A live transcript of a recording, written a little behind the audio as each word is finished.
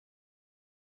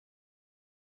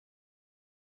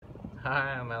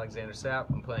Hi, I'm Alexander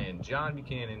Sapp. I'm playing John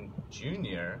Buchanan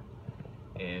Jr.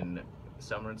 in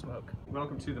Summer and Smoke.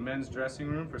 Welcome to the men's dressing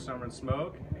room for Summer and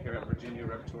Smoke here at Virginia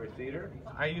Repertory Theater.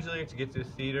 I usually like to get to the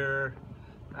theater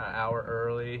an hour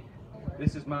early.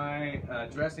 This is my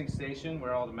dressing station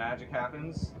where all the magic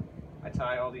happens. I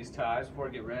tie all these ties before I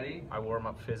get ready. I warm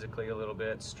up physically a little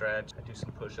bit, stretch. I do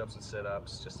some push-ups and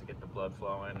sit-ups just to get the blood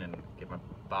flowing and get my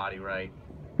body right.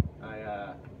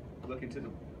 I look into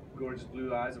the gorgeous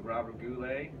blue eyes of Robert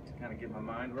Goulet to kind of get my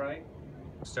mind right.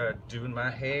 Start doing my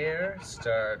hair,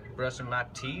 start brushing my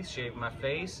teeth, shaving my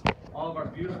face. All of our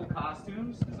beautiful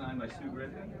costumes designed by Sue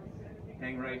Griffin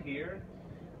hang right here.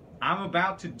 I'm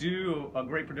about to do a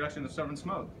great production of Summer and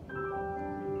Smoke.